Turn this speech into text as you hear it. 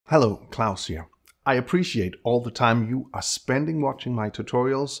Hello, Klaus here. I appreciate all the time you are spending watching my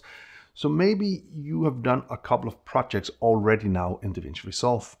tutorials, so maybe you have done a couple of projects already now in Davinci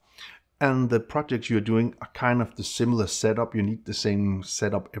Resolve. And the projects you're doing are kind of the similar setup, you need the same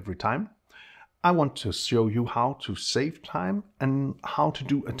setup every time. I want to show you how to save time and how to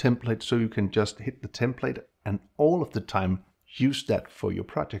do a template so you can just hit the template and all of the time use that for your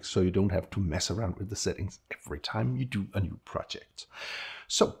project so you don't have to mess around with the settings every time you do a new project.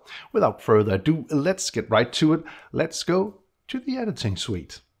 So without further ado, let's get right to it. Let's go to the editing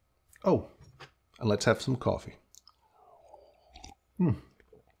suite. Oh, and let's have some coffee.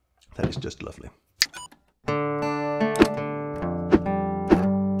 That is just lovely.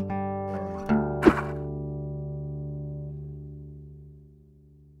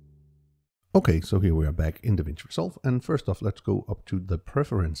 Okay, so here we are back in Davinci Resolve, and first off, let's go up to the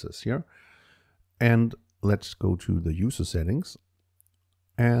preferences here, and let's go to the user settings,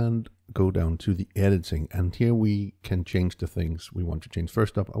 and go down to the editing, and here we can change the things we want to change.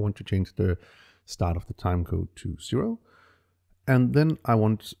 First off, I want to change the start of the time code to 0, and then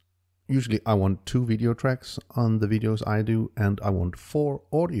usually I want 2 video tracks on the videos I do, and I want 4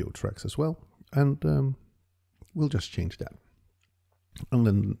 audio tracks as well, and we'll just change that. And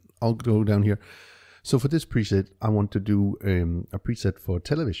then I'll go down here. So for this preset, I want to do a preset for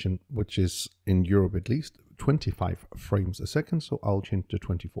television, which is in Europe at least 25 frames a second. So I'll change the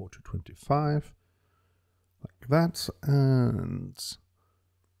 24 to 25 like that. And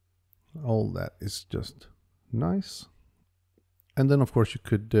all that is just nice. And then of course you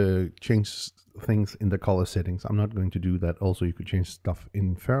could change things in the color settings. I'm not going to do that. Also, you could change stuff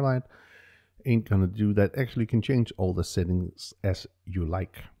in Fairlight. Ain't gonna do that. Actually, you can change all the settings as you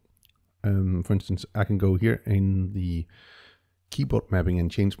like. For instance, I can go here in the keyboard mapping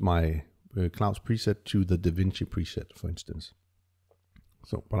and change my Klaus preset to the Davinci preset, for instance.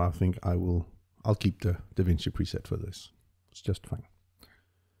 So, but I think I'll keep the Davinci preset for this. It's just fine.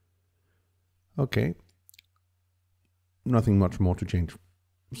 Okay. Nothing much more to change.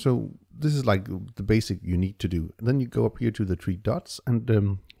 So this is like the basic you need to do. Then you go up here to the 3 dots,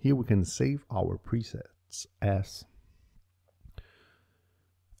 and here we can save our presets as.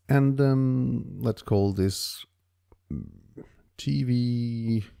 And let's call this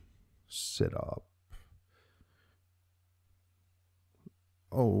TV setup.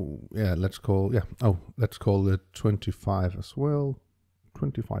 Oh yeah, let's call it 25 as well,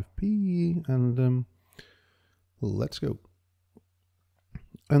 25p, and let's go.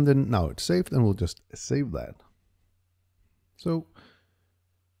 And then now it's saved, and we'll just save that. So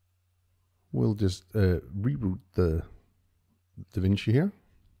we'll just reboot the Davinci here.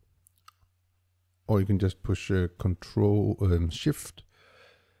 Or you can just push Control Shift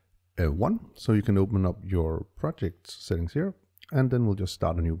 1, so you can open up your project settings here. And then we'll just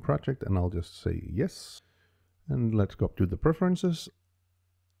start a new project, and I'll just say yes. And let's go up to the preferences.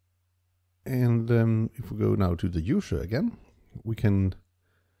 And if we go now to the user again, we can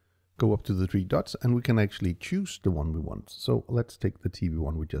go up to the 3 dots, and we can actually choose the one we want. So let's take the TV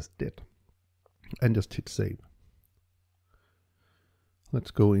one we just did and just hit save. Let's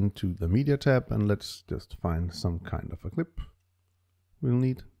go into the media tab, and let's just find some kind of a clip we'll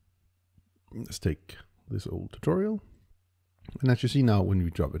need. Let's take this old tutorial. And as you see now, when we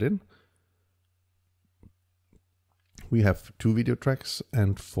drop it in, we have 2 video tracks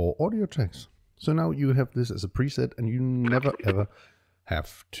and 4 audio tracks. So now you have this as a preset, and you never ever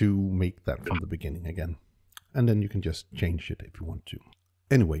have to make that from the beginning again. And then you can just change it if you want to.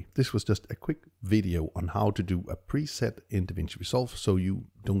 Anyway, this was just a quick video on how to do a preset in Davinci Resolve, so you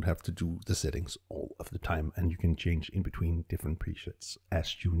don't have to do the settings all of the time, and you can change in between different presets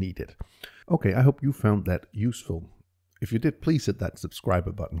as you need it. Okay, I hope you found that useful. If you did, please hit that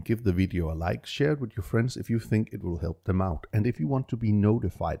subscribe button, give the video a like, share it with your friends if you think it will help them out. And if you want to be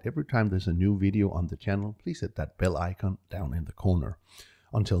notified every time there's a new video on the channel, please hit that bell icon down in the corner.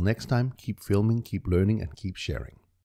 Until next time, keep filming, keep learning, and keep sharing.